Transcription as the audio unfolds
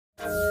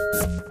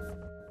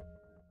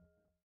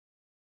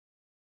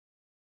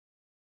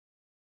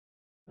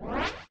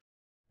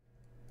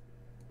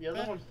The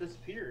other one's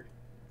disappeared.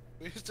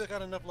 We still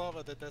got enough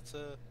lava that's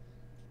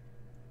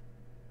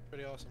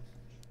pretty awesome.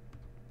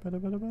 I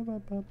think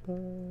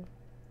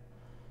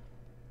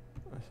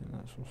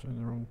that's also in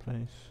the wrong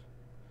place.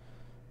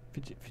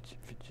 Fidget, fidget,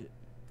 fidget.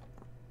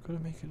 Gotta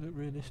make it look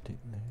realistic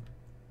now.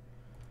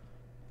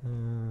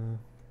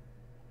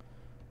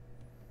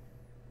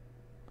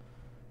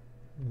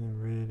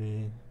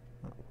 Really,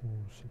 that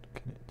wall should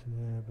connect to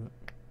there, but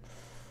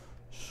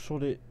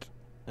sod it.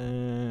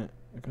 I'm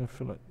gonna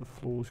feel like the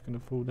floor's gonna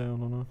fall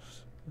down on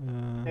us.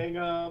 Hang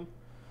on.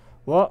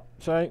 What?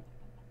 Say?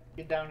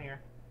 Get down here.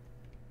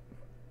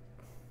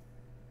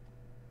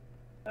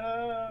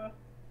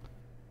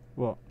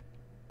 What?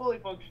 Fully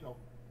functional.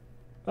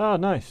 Ah,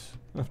 nice.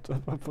 I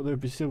thought there would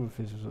be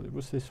silverfish or something.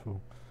 What's this for?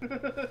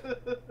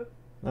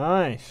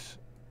 Nice.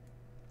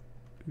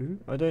 Ooh,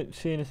 I don't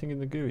see anything in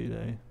the GUI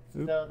though.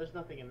 Oop. No, there's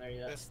nothing in there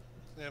yet.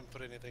 They haven't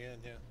put anything in,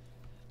 yeah.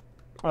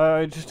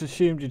 I just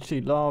assumed you'd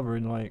see lava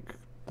in like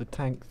the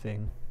tank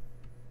thing.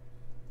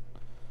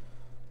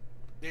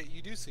 Yeah,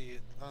 you do see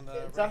it on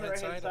the It's on the right-hand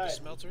side of the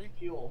side. smeltery.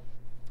 Fuel.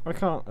 I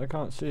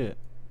can't see it.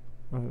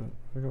 I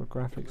got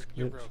graphics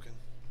You're glitch. broken.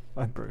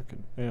 I'm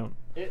broken. Hang on.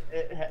 It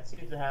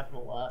seems to happen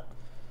a lot.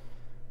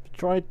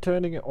 Tried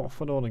turning it off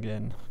and on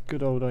again.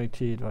 Good old IT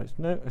advice.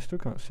 No, I still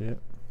can't see it.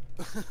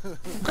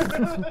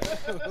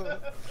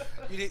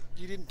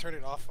 You didn't turn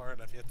it off far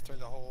enough. You have to turn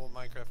the whole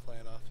Minecraft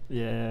client off.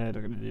 Yeah, I'm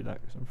not gonna do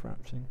that because I'm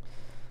frapsing.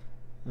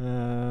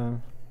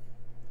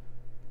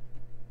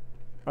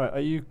 Alright, are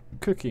you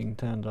cooking,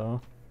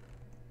 Tandar?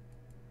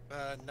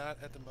 Not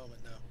at the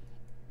moment, no.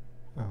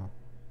 Oh.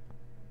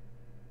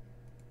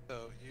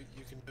 So you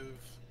can move.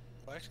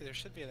 Well, actually, there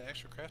should be an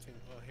extra crafting.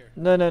 Well, here.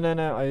 No.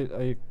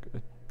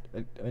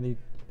 I need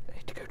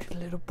to go to the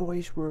little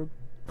boy's room.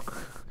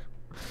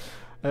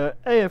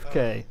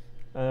 AFK.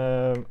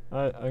 I'm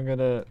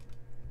gonna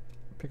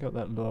pick up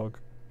that log.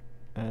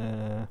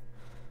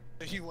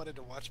 You wanted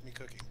to watch me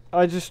cooking.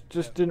 I just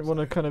didn't want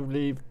to kind of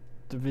leave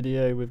the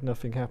video with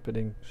nothing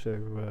happening,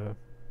 so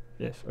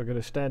yes, I'm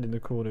gonna stand in the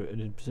corner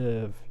and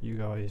observe you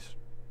guys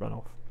run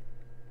off.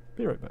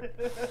 Be right back.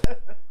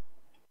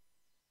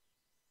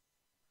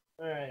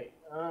 Alright,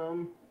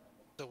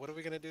 So what are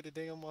we gonna do to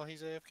ding him while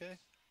he's AFK?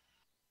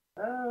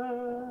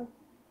 you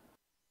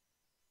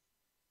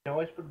can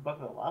always put a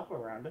bucket of lava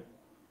around it.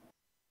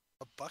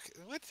 A bucket?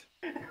 What?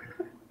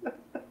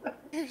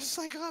 You're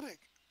psychotic.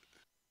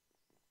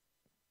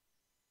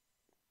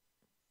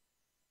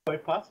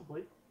 Quite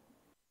possibly.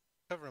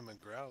 Cover him in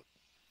grout.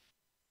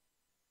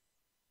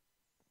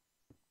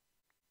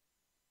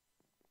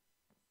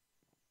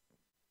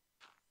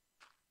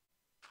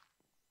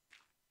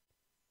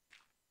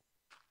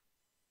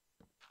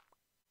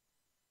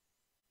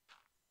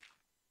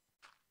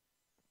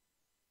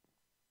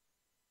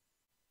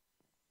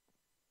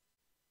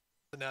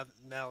 So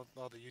now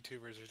all the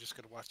YouTubers are just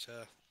gonna watch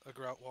a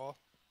grout wall.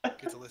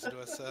 Get to listen to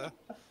us.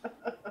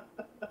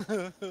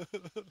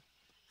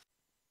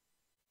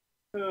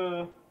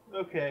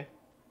 Okay.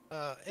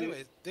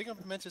 Anyway, they're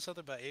gonna mention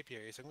something about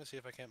apiaries. I'm gonna see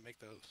if I can't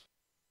make those.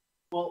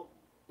 Well,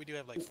 We do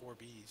have like 4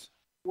 bees.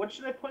 what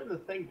should I put in the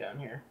thing down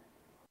here?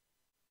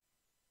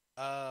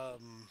 I've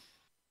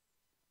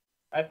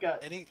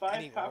got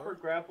 5 copper ore?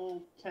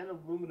 gravel, 10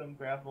 aluminum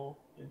gravel,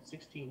 and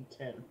 16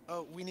 tin.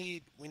 Oh, we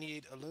need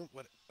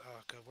what? Oh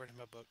god, where's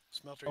my book?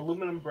 Smelter.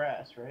 Aluminum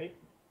brass, right?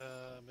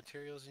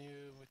 Materials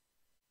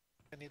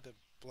I need the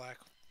black.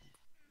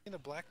 In the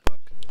black book.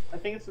 I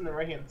think it's in the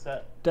right-hand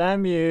set.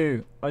 Damn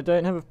you! I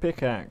don't have a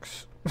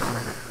pickaxe.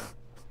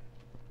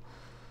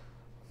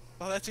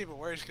 Oh, that's even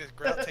worse because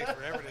grout takes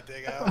forever to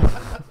dig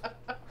out.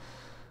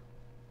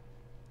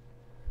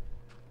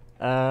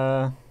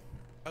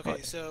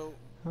 Okay, so.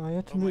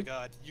 Oh my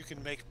god, you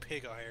can make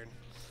pig iron.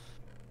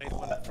 Made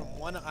from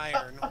 1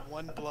 iron,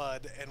 1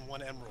 blood, and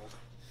 1 emerald.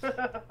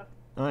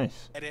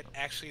 Nice. And it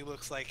actually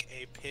looks like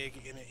a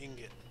pig in an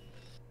ingot.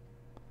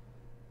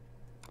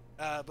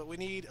 But we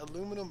need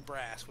aluminum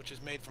brass, which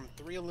is made from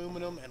 3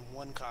 aluminum and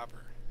 1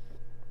 copper.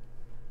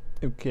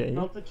 Okay.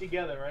 Melt it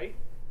together, right?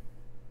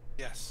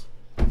 Yes.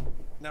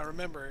 Now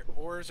remember,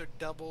 ores are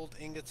doubled,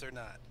 ingots are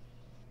not.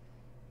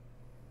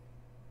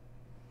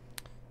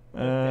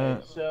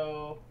 Okay,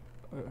 so...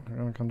 I'm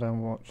gonna come down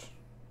and watch.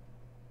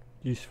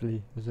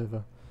 Usefully, as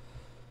ever.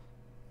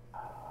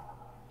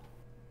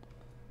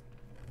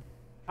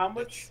 How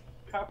much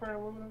copper and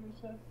aluminum you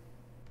said?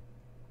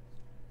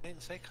 I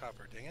didn't say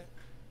copper, dang it.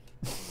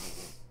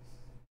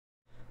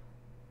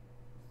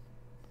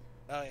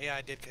 Oh yeah,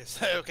 I did.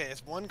 Okay,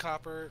 it's 1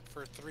 copper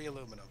for 3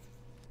 aluminum.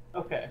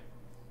 Okay.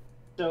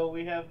 So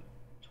we have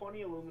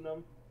 20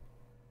 aluminum.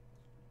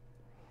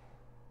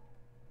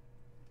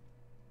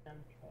 10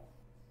 copper.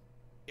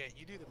 Yeah,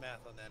 you do the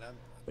math on that.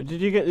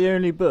 Did you get the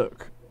only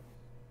book?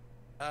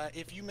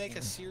 If you make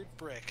a seared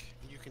brick,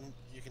 you can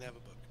have a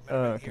book.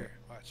 Okay. Here,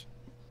 watch.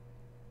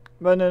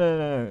 But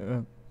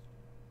no.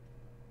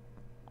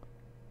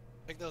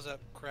 Pick those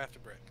up, craft a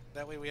brick.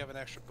 That way we have an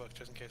extra book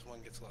just in case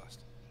one gets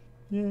lost.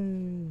 Yay!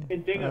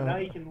 And Dingo, now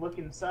you can look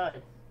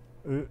inside.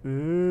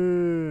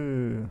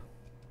 Ooh.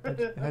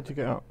 How'd you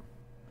get up?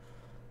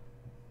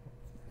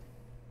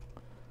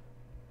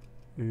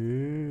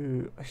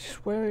 Ooh. I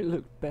swear it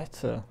looked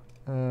better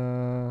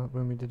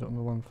when we did it on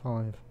the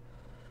 1.5.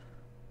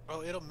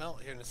 Oh, it'll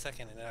melt here in a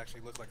second and it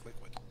actually look like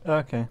liquid.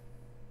 Okay.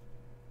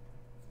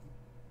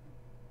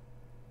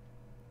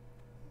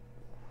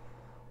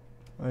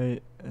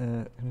 Wait,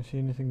 can I see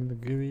anything in the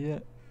GUI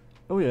yet?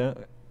 Oh yeah.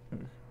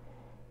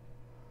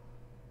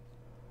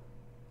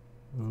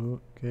 Oh,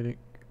 getting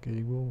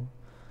warm.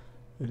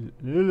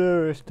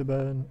 Hello,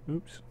 Esteban.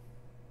 Oops.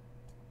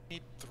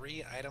 Need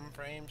 3 item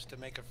frames to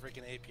make a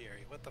freaking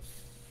apiary. What the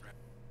frick?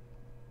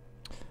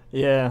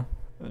 Yeah,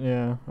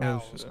 yeah.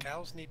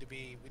 Cows need to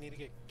be. We need to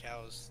get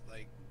cows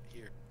like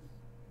here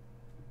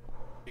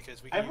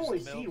because we. I've only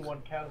seen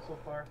 1 cow so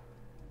far.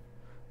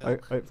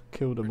 I've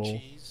killed them all.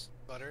 Cheese,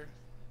 butter.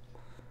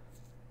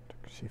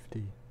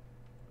 Shifty.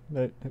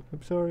 No,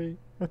 I'm sorry.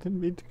 I didn't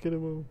mean to kill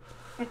them all.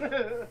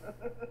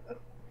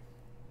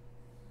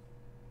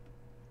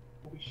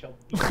 We shall.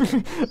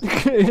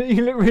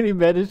 You look really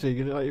menacing.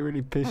 You look like you're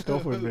really pissed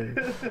off with me.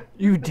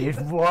 You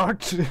did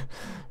what?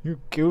 You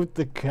killed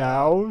the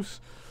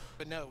cows?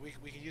 But no,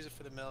 we can use it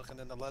for the milk, and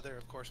then the leather,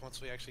 of course, once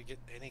we actually get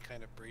any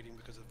kind of breeding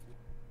because of.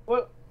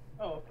 What?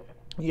 Oh. Okay.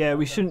 Yeah,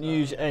 we shouldn't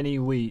use any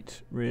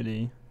wheat,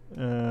 really.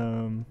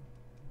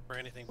 Or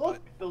anything. Look,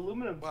 but, the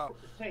aluminum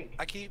tank.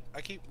 I keep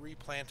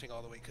replanting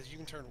all the way because you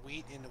can turn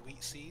wheat into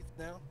wheat seed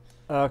now.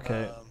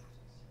 Okay.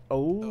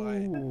 Oh. So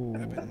I've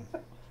been.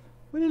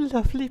 What a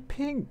lovely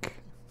pink.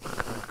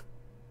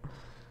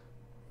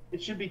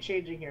 It should be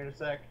changing here in a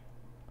sec.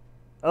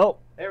 Oh.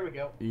 There we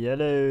go.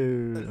 Yellow.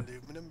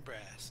 Aluminum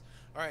brass.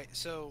 All right,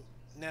 so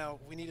now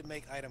we need to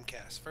make item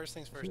casts. First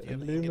things first. Do you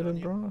have aluminum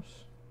brass?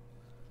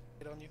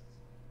 Ingot on you?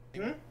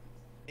 Hmm?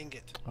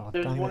 Ingot. Oh,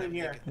 There's dang one it. in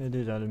here. It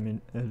is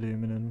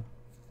aluminum.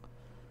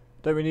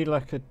 Don't we need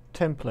like a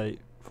template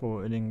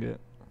for an ingot?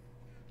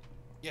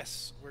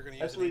 Yes, we're gonna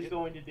use. That's what he's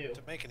going to do.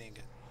 To make an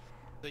ingot.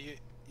 So you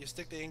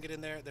stick the ingot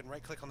in there, then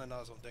right click on the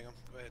nozzle. Ding 'em.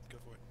 Go ahead, go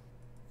for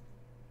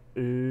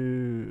it.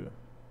 Ooh.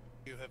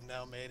 You have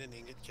now made an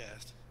ingot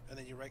cast, and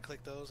then you right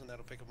click those, and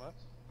that'll pick them up.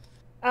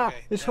 Ah,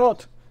 okay, it's now,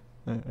 hot.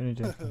 No, only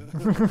joking.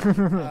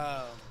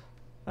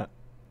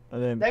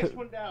 And then Next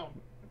one down.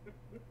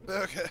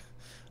 Okay.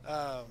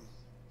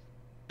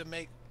 To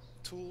make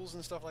tools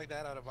and stuff like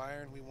that out of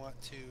iron, we want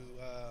to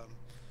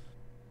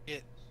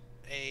get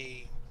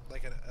a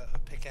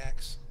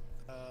pickaxe.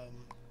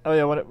 Oh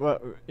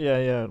yeah,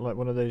 yeah, like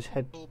one of those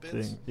head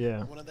things.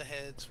 Yeah. One of the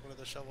heads, one of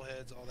the shovel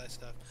heads, all that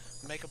stuff.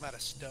 Make them out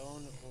of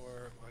stone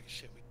or like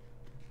shit.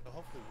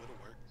 Hopefully wood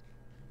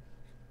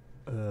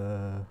will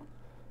work.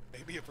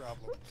 Maybe a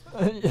problem.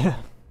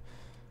 Yeah.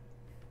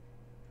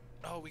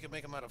 Oh, we can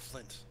make them out of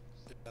flint.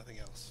 If nothing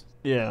else.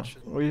 Yeah.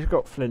 We've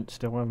got flint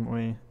still, haven't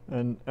we?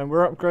 And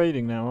we're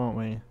upgrading now, aren't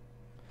we?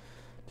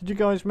 Did you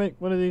guys make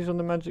one of these on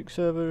the Magic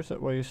server? Is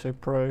that why you're so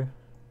pro?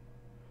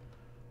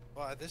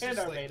 Well, this is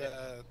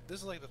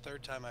like the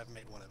 3rd time I've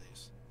made one of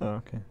these. Oh,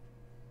 okay.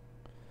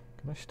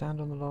 Can I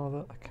stand on the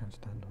lava? I can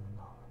stand on the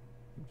lava.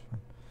 That's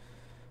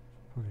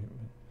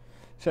fine.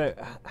 So,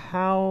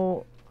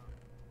 how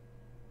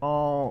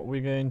are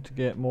we going to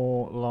get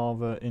more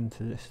lava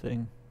into this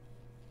thing?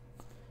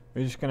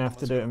 We're just going to have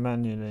to do it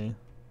manually.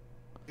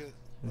 Good.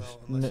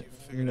 Well, unless you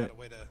figured out a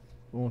way to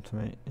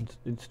automate.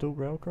 Install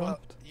Railcraft? Well,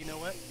 you know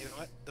what?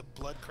 The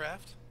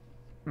Bloodcraft.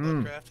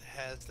 Bloodcraft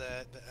has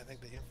that. I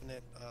think the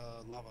infinite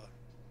lava.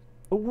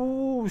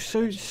 Oh,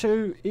 so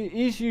it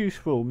is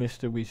useful,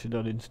 Mister. We should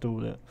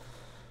uninstall it.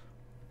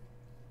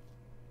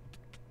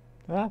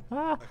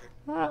 Okay.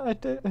 I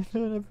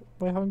don't have,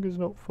 my hunger's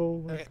not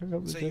full. Okay,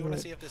 so you want to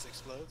see if this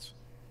explodes?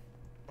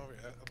 I'm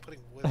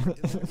putting wood in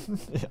there.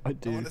 Yeah, I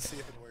do. I want to see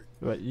if it works.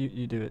 Right,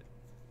 you do it.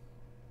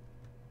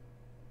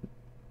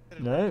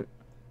 No,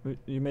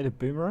 you made a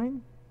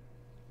boomerang.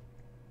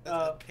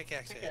 That's a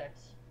pickaxe.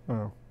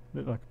 Oh,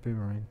 looked like a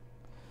boomerang.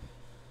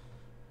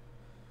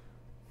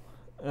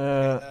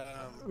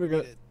 We're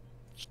gonna.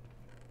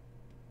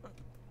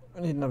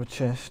 I need another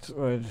chest.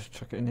 Well, just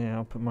chuck it in here.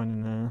 I'll put mine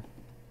in there.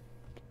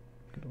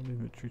 Good old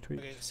inventory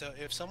tweaks. Okay, so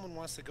if someone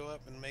wants to go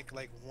up and make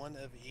like one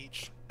of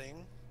each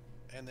thing,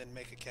 and then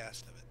make a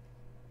cast of it.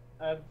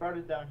 I've brought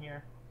it down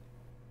here.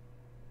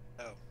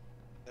 Oh,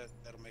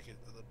 that'll make it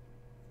a little.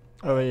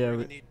 Oh yeah.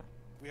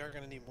 We are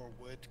gonna need more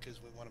wood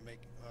because we want to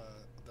make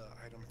the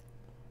item.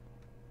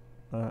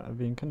 I've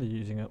been kind of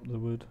using up the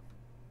wood.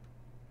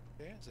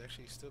 Yeah, there's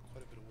actually still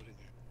quite a bit of wood in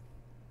here.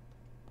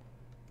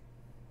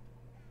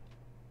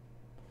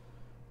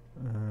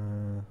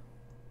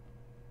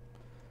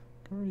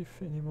 Can't really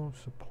fit any more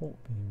support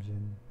beams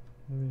in.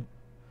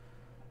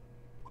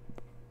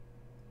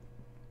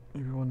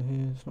 Maybe one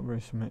here. It's not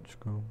very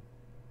symmetrical.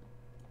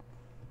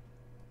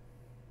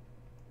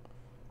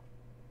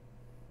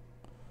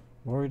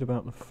 Worried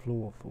about the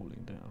floor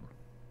falling down.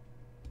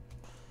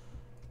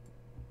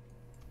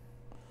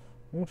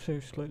 Also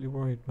slightly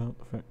worried about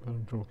the fact that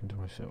I'm talking to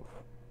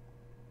myself.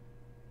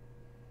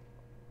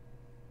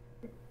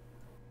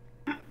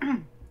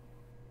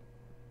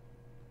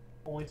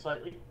 Only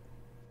slightly?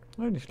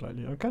 Only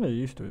slightly. I'm kind of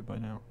used to it by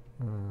now.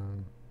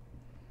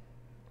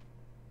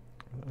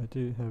 I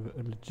do have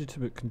a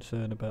legitimate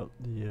concern about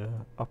the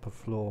upper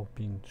floor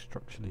being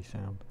structurally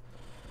sound.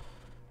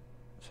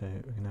 So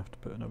we're going to have to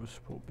put another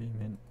support beam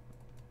in.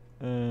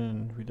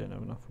 And we don't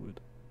have enough wood.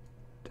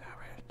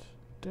 Damn it.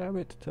 Damn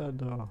it,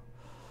 Tandar.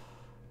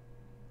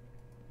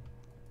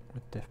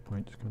 The death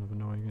point is kind of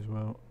annoying as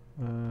well.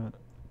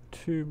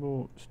 2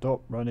 more.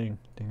 Stop running.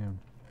 Damn.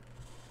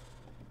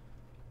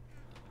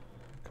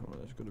 Come on,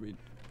 there's got to be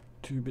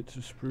 2 bits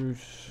of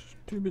spruce.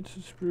 2 bits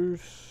of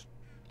spruce.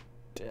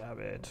 Damn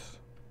it.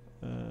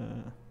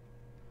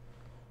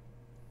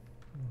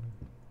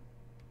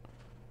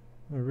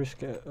 I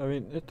risk it. I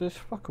mean, there's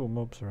fuck all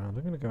mobs around.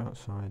 I'm going to go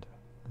outside.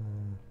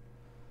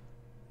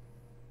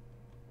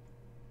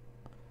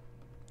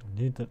 I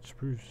need that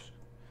spruce.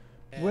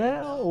 And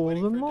Where are all the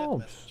waiting for a death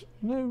mobs? message.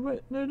 No,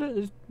 wait, no,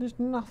 look, there's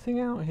nothing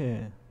out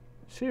here.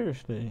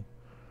 Seriously.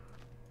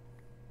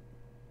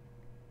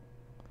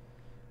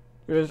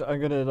 Because I'm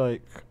gonna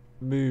like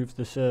move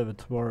the server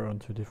tomorrow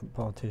onto a different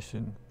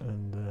partition,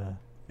 and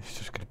it's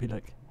just gonna be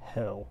like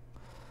hell.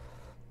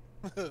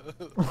 I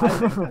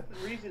think that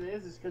the reason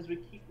is because we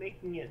keep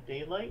making it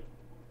daylight,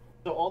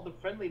 so all the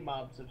friendly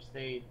mobs have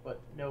stayed,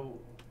 but no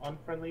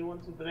unfriendly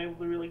ones have been able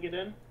to really get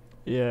in.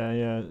 Yeah,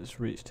 it's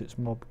reached its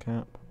mob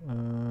cap.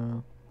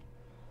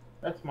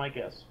 That's my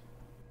guess.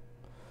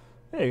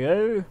 There you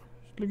go.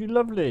 It's looking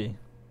lovely.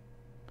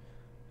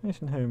 Nice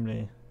and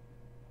homely.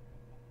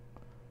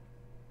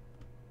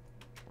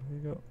 What have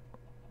you got?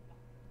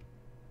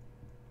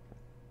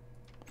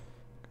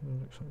 Kinda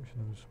looks like we should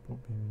have a support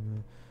beam in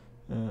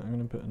there. I'm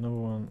gonna put another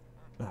one.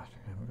 I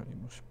haven't got any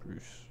more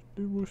spruce.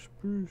 No more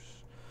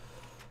spruce.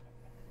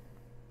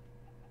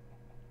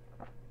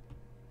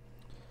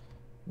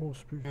 More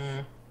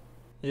spruce.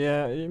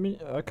 Yeah, I mean,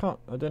 I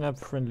don't have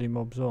friendly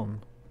mobs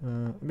on.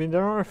 I mean,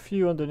 there are a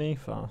few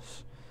underneath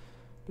us.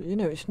 But, you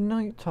know, it's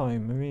night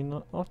time. I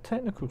mean, our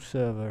technical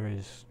server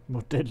is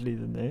more deadly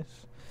than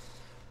this.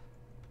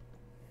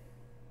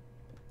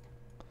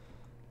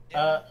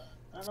 I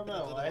don't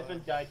know. I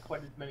haven't died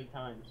quite as many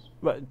times.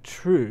 But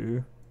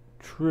true.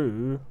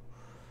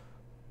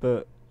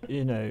 But,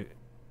 you know,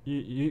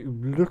 you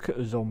look at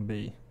a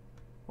zombie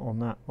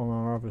on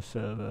our other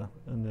server,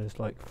 and there's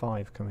like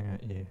 5 coming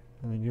at you.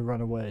 And then you run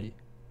away.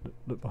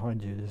 Look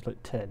behind you, there's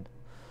like 10.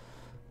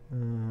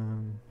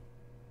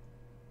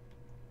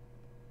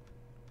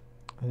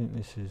 I think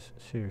this is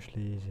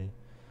seriously easy.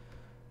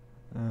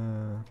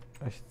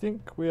 I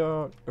think we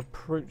are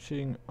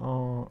approaching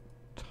our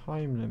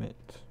time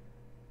limit.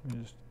 Let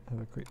me just have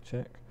a quick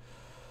check.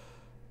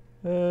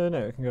 No,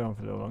 it can go on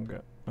for a little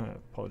longer. I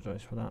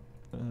apologise for that.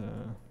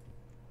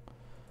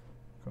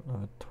 Got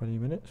another 20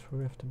 minutes where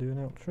we have to do an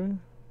outro.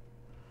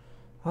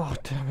 Oh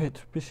damn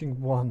it, missing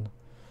one.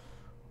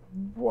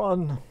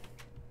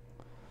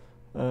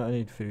 I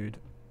need food.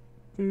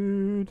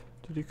 Food!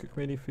 Did you cook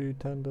me any food,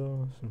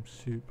 Tandar? Some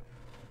soup.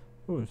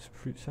 Oh, it's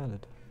fruit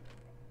salad.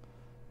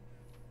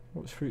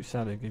 What's fruit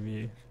salad give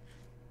you?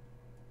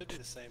 It'd be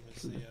the same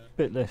as the.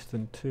 Bit less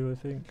than 2, I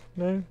think.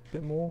 No?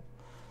 Bit more?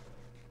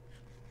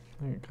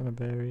 I think it kind of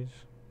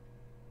varies.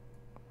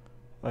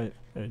 I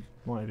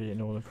might have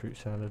eaten all the fruit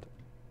salad.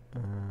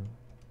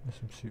 There's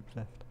some soup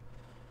left.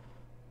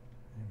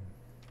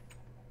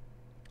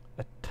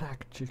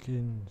 Attack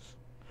chickens!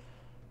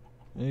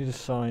 I need a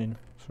sign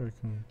so I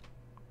can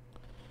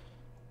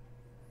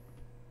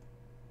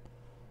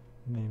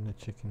name the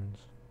chickens.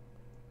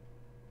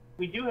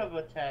 We do have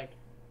a tag.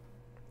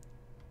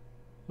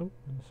 Oh,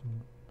 and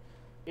some.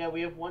 Yeah,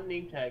 we have one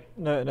name tag.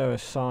 No, a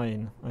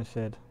sign, I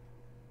said.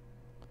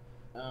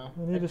 I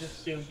need just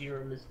assumed you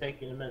were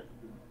mistaken a minute.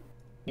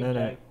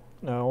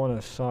 No, I want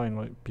a sign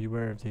like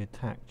beware of the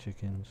attack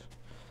chickens.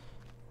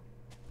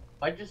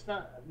 Why just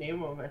not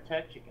name them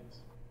attack chickens?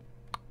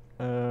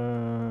 I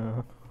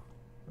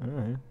don't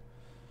know.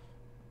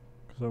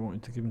 Because I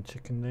wanted to give them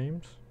chicken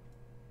names.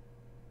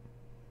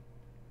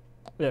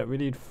 Yeah, we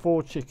need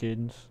 4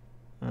 chickens,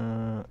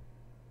 and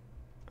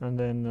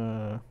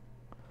then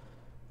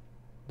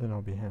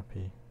I'll be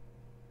happy.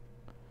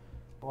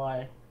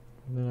 Why?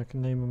 And then I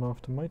can name them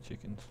after my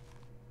chickens.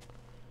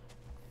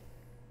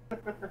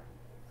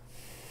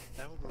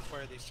 That would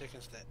require these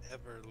chickens to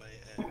ever lay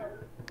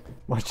eggs.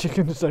 My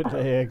chickens don't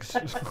lay eggs.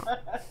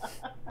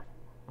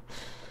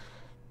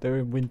 They're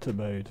in winter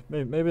mode.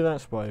 Maybe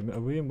that's why. Are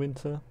we in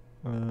winter?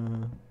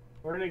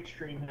 We're in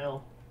Extreme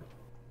Hill.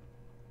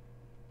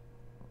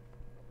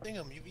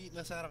 Bingham, you've eaten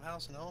us out of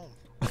house and home.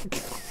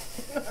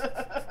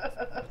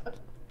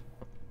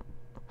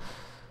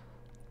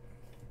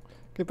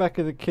 Get back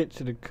in the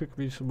kitchen and cook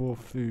me some more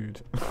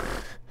food.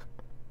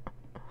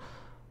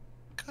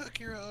 Cook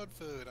your own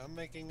food. I'm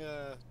making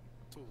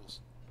tools.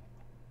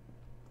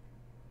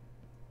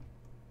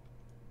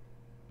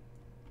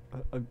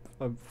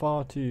 I'm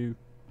far too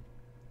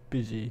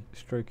busy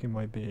stroking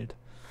my beard.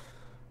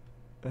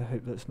 I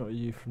hope that's not a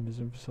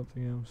euphemism for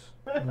something else.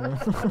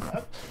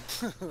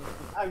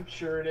 I'm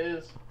sure it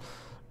is.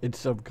 In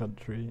some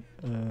country,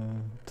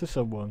 to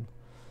someone.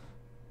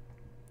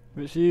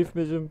 If it's a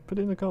euphemism, put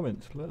it in the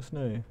comments. Let us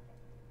know.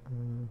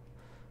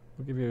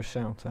 We'll give you a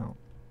shout out.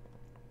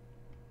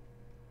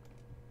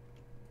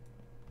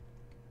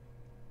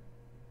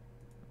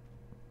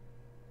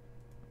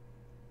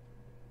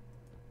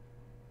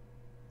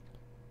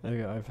 There we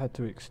go. I've had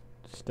to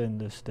extend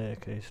the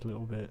staircase a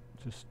little bit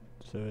just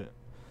so it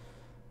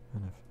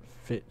kind of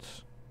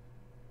fits.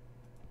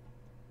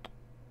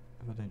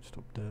 If I don't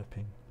stop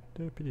derping.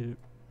 Derpy doop.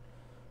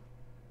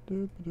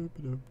 Derpy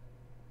doopy doop.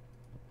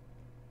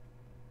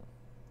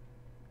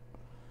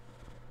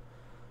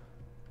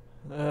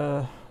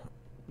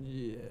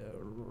 Yeah,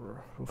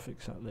 we'll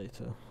fix that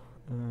later.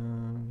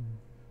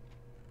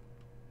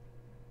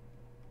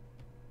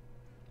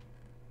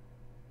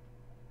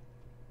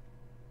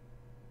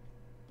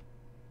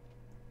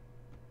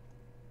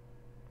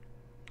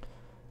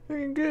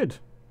 Looking good.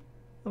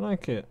 I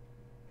like it.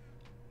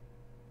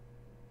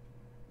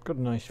 Got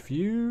a nice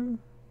view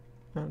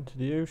out into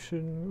the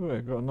ocean.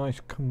 Oh, got a nice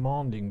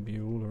commanding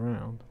view all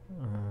around.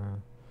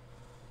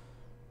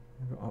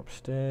 We've got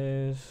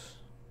upstairs.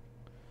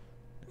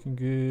 Looking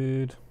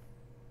good.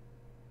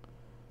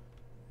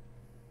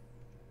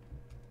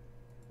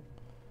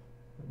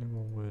 Any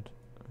more wood?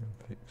 I can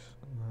fix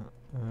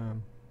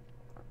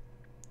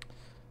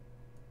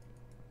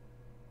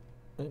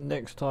that.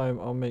 Next time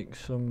I'll make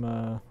some.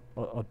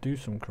 I'll do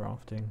some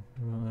crafting.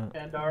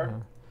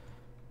 Tandar?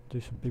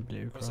 Do some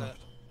bibliocraft. What's that?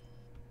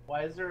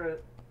 Why is there a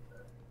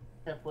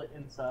template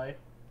inside?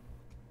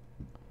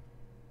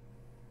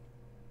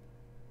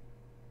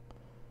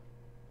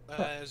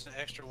 There's an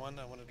extra one.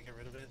 I wanted to get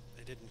rid of it.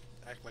 They didn't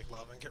act like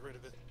lava and get rid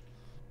of it.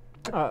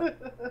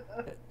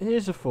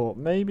 Here's a thought.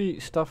 Maybe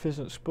stuff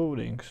isn't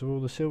spawning because of all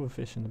the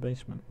silverfish in the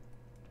basement.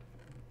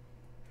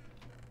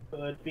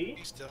 Could be.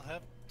 You still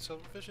have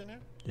silverfish in there?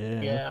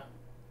 Yeah. Yeah.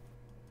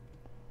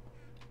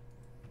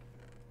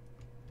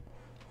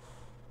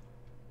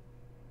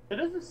 There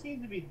doesn't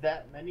seem to be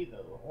that many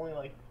though. Only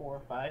like 4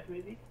 or 5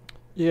 maybe.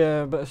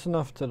 Yeah, but it's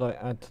enough to like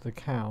add to the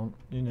count.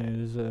 You know,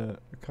 there's a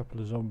couple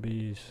of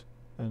zombies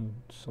and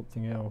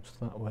something else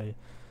that way.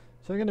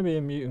 Is there going to be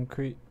a mutant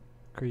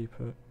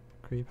creeper?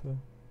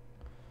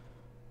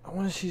 I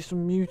want to see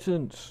some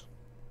mutants.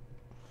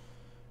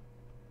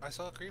 I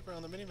saw a creeper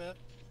on the minimap.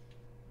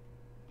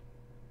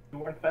 You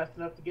weren't fast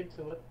enough to get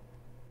to it.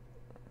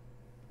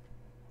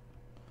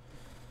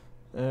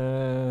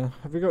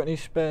 Have we got any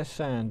spare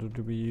sand, or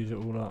did we use it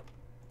all up?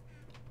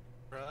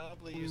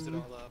 Probably used it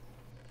all up.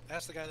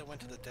 Ask the guy that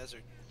went to the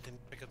desert.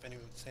 Didn't pick up any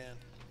sand.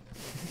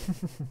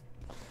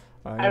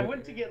 I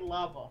went to get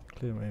lava.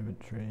 Clear my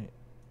inventory.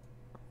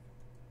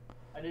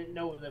 I didn't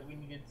know that we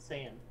needed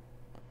sand.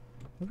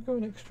 Have we got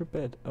an extra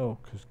bed? Oh,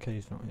 because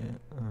Kay's not here.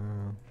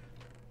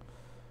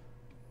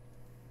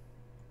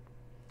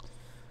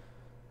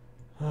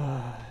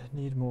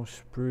 Need more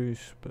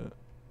spruce, but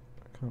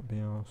I can't be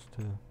asked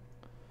to.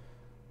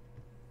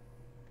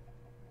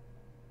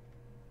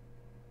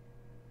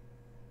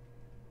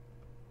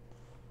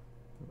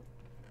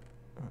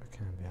 I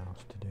can be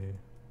asked to do.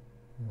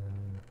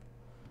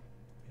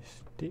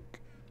 Stick.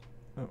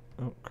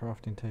 Oh,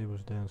 crafting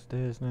table's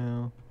downstairs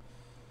now.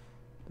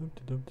 Dum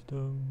 -da -dum -da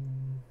 -dum.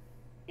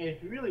 And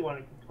if you really want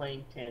to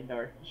complain,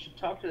 Tandar, you should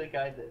talk to the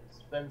guy that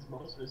spends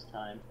most of his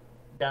time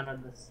down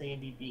on the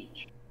sandy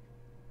beach.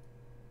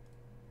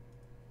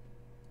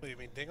 What do you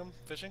mean, Dingham?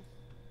 Fishing?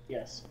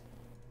 Yes.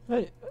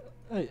 Hey,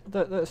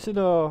 that's in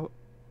our.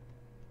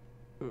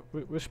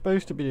 We're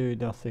supposed to be doing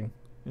nothing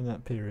in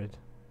that period.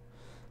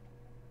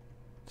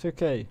 It's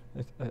okay.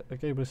 I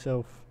gave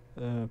myself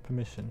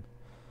permission.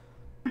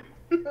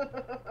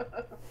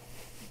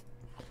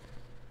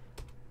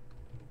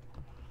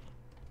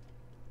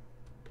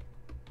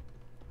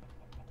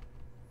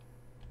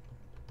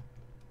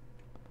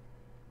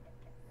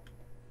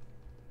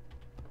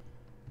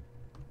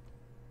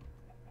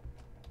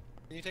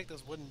 Can you take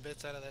those wooden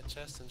bits out of that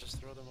chest and just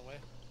throw them away?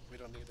 We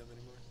don't need them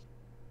anymore.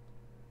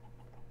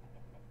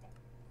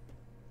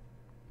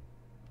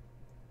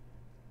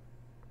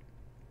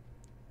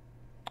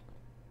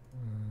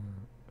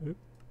 Oop.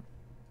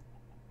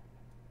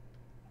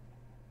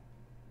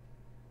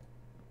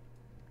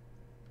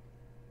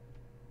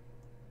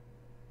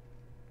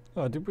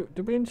 Oh,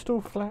 did we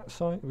install flat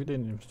sign? We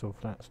didn't install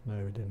flats. No,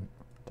 we didn't.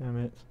 Damn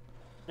it.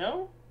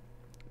 No?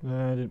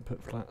 No, I didn't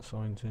put flat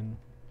signs in.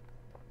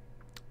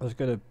 I was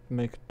gonna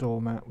make a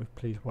doormat with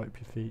 "Please wipe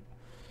your feet."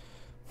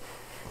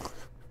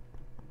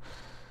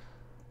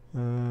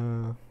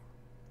 Ooh.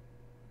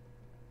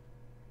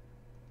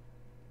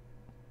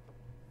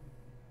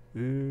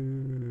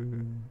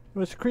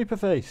 Oh, it's a creeper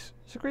face.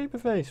 It's a creeper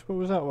face. What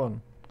was that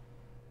one?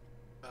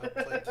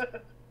 Plate.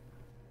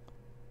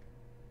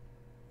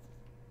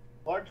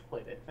 Large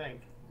plate, I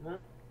think. Isn't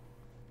it?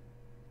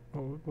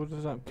 What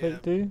does that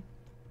plate do?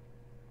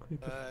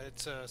 Creeper.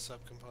 It's a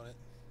subcomponent.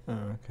 Oh,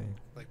 okay.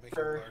 Like making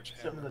For large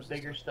some of the hammers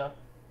bigger and stuff.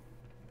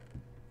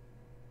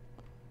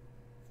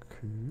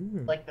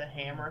 Cool. Like the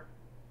hammer.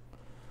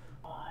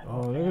 I Oh,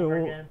 want the hammer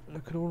look again.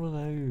 at all of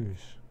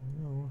those.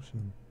 Oh,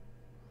 awesome.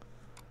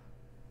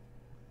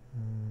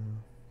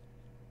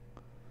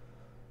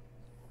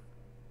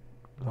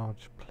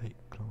 large plate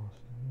glass.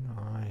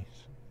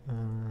 Nice.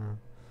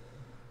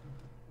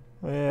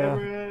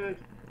 Yeah.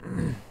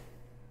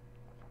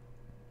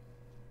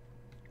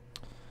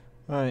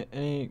 Right,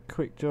 any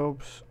quick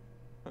jobs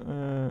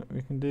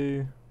we can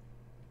do?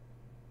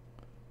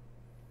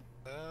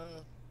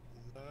 Not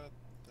that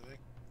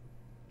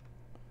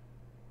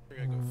we're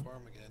gonna go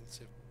farm again.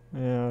 See if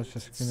yeah, I was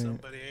just gonna.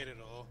 Somebody ate it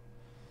all.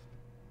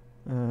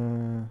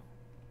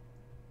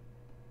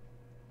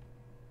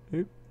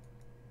 Oop.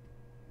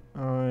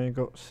 I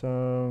got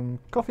some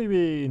coffee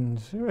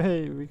beans.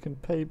 Hooray! We can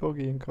pay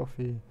Boggy in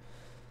coffee.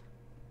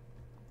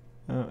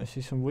 I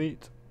see some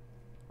wheat.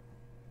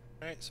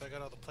 Alright, so I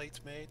got all the plates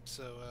made,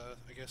 so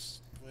I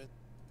guess when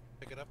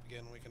pick it up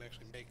again we can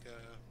actually make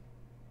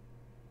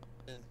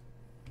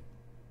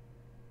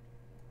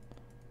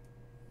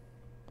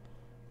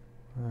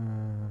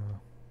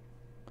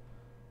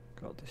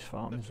God, this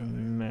farm is a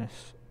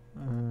mess.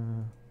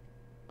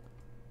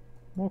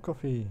 More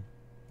coffee.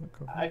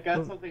 I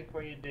got something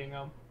for you,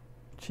 Dingo.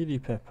 Chili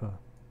pepper.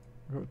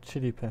 I got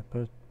chili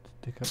pepper.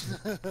 Stick up,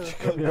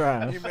 stick up your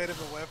ass. You made him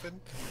a weapon?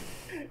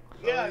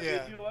 Yeah, I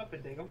made you a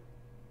weapon, Dingo.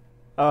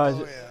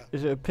 Oh,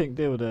 is it a pink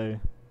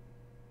dildo?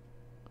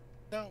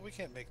 No, we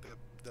can't make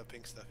the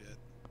pink stuff yet.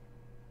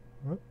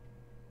 What?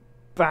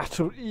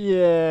 Battle,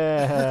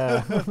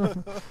 yeah!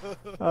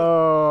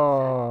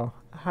 Oh,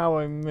 how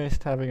I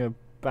missed having a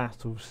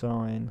battle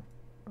sign.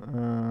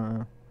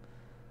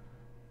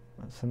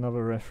 That's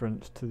another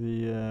reference to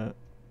the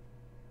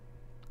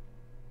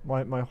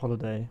my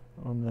holiday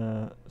on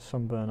the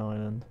Sunburn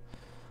Island.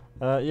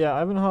 Yeah, I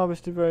haven't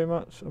harvested very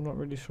much. I'm not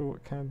really sure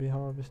what can be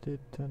harvested.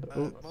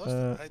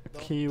 The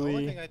kiwi.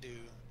 only thing I do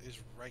is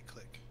right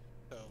click.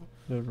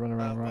 So run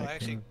around well, right.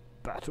 actually,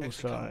 battle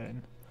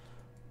sign.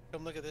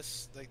 Come look at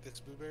this, like this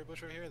blueberry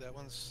bush right here. That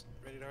one's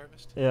ready to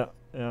harvest. Yeah,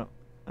 yeah.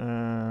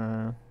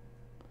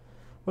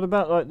 What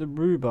about like the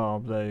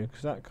rhubarb though?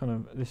 Because that kind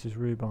of this is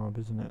rhubarb,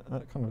 isn't it?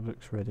 That kind of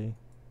looks ready.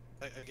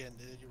 Again,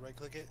 did you right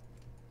click it?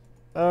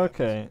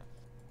 Okay.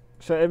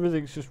 So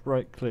everything's just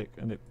right click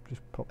and it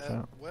just pops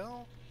out.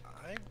 Well,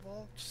 I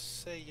won't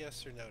say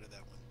yes or no to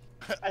that one.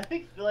 I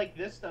think like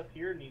this stuff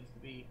here needs to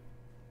be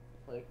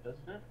clicked,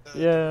 doesn't it?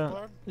 Yeah. The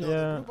rhubarb? No,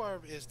 the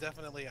rhubarb is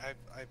definitely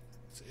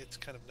it's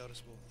kind of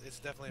noticeable. It's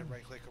definitely a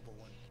right clickable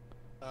one.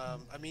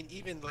 I mean,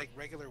 even like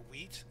regular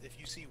wheat, if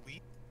you see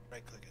wheat,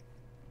 right click it.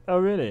 Oh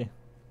really?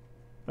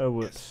 Oh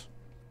whoops.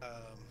 Yes.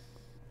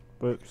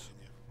 Whoops.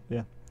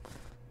 Yeah,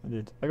 I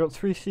did. I got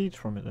 3 seeds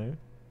from it though,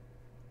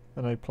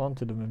 and I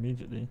planted them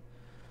immediately.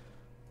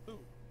 Ooh,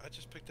 I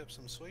just picked up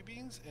some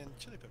soybeans and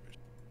chili peppers.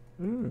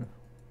 Ooh.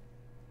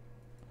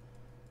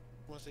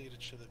 Once I eat a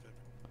chili pepper,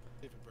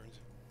 see if it burns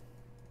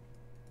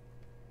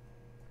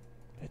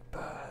you. It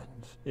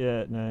burns.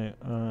 Yeah,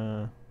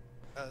 no.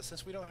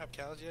 Since we don't have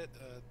cows yet,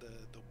 the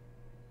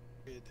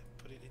could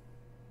put it in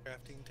the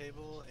crafting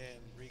table and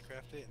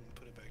recraft it and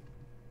put it back.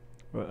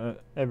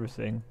 But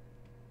everything.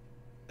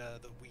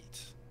 The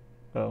wheat.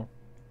 Oh.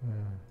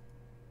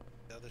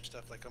 The other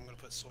stuff, like I'm gonna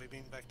put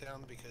soybean back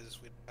down because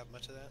we don't have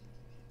much of that.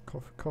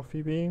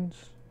 Coffee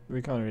beans?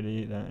 We can't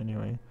really eat that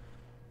anyway.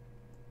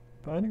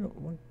 But I only got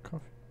 1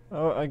 coffee.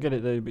 Oh, I get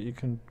it though, but you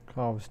can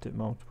harvest it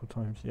multiple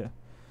times, yeah.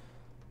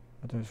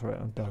 I don't, it's right,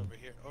 I'm done. Over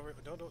here,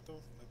 don't, put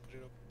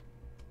it up.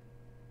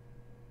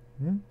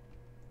 Down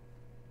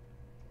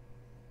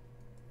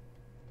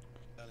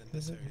in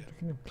this area.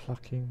 Looking at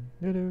plucking.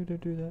 No,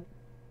 don't do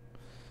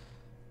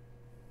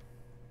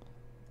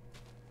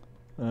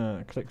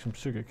that. Collect some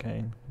sugar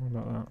cane. What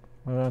about that?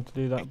 Am I allowed to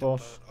do that,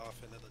 boss?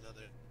 Off into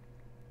another.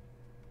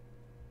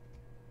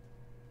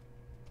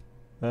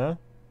 There?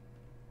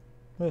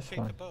 That's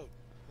fine. The boat.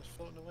 It's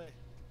floating away.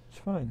 It's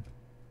fine.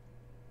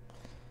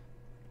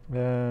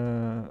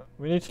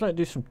 We need to like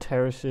do some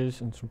terraces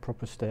and some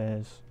proper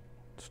stairs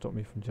to stop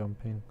me from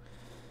jumping.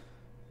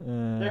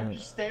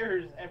 There's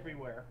stairs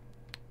everywhere.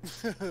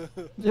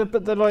 Yeah,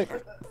 but they're like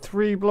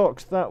 3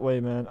 blocks that way,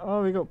 man.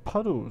 Oh, we got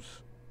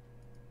puddles.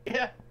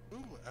 Yeah.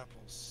 Ooh,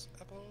 apples.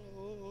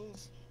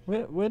 Apples.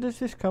 Where does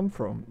this come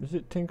from? Is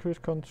it Tinker's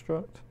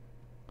Construct?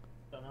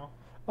 Don't know.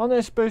 Aren't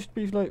there supposed to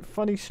be like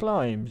funny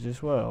slimes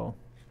as well?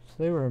 So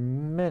they were a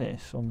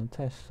menace on the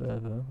test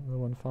server, the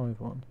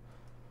 151.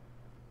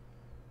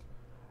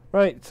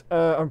 Right,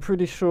 I'm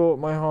pretty sure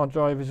my hard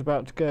drive is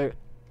about to go.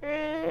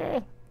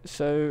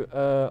 So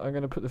I'm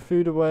going to put the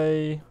food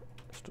away,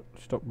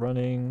 stop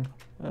running,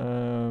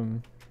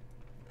 and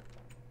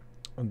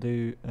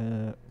do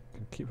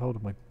keep hold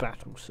of my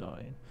battle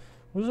sign.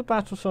 What does a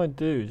battle sign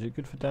do? Is it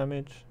good for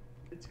damage?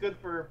 It's good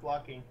for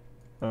blocking.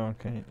 Oh,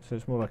 okay, so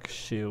it's more like a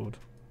shield.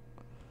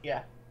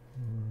 Yeah.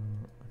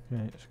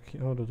 Okay, let's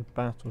keep hold of the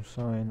battle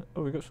sign.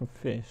 Oh, we got some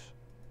fish.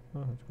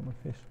 Oh, I've got my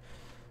fish.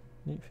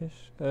 Neat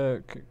fish.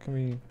 Can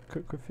we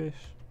cook with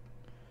fish?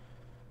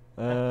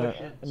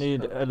 I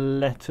need a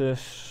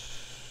lettuce.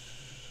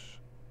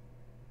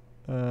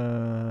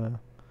 Yeah,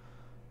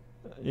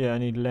 I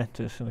need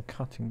lettuce and a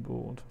cutting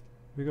board.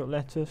 We got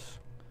lettuce?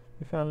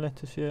 We found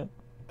lettuce yet?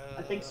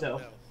 I think so.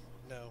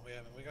 No, we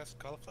haven't. We got some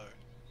cauliflower.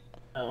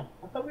 Oh,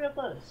 I thought we had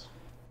lettuce.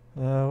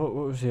 What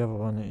was the other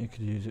one that you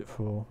could use it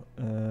for?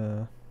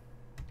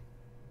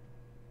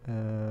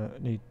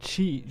 Need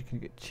cheese. You can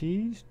get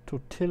cheese,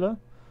 tortilla,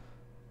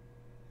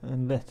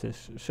 and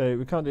lettuce. So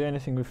we can't do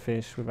anything with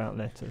fish without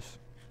lettuce.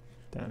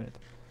 Damn it.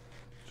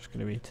 Just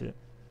gonna eat it.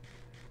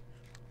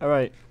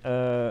 Alright,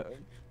 gonna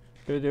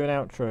do an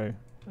outro.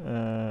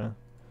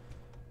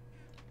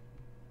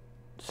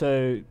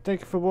 So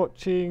thank you for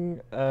watching.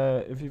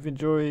 If you've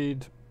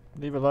enjoyed,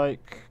 leave a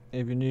like.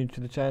 If you're new to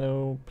the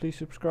channel, please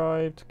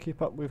subscribe to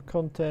keep up with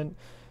content.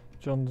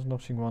 John's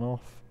nodding one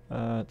off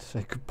to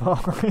say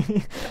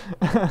goodbye.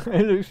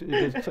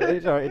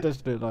 It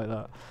does look like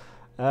that.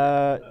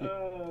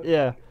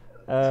 Yeah.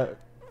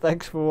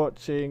 Thanks for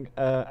watching.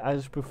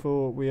 As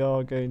before, we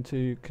are going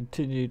to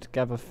continue to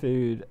gather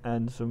food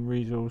and some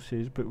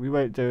resources, but we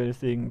won't do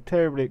anything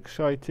terribly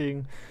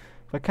exciting.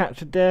 If I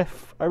catch a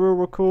death, I will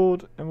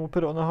record and we'll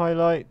put it on the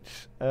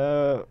highlights.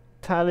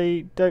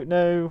 Tally, don't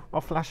know.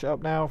 I'll flash it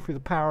up now through the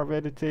power of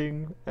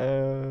editing.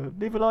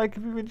 Leave a like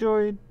if you've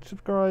enjoyed.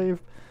 Subscribe.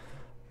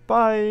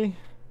 Bye.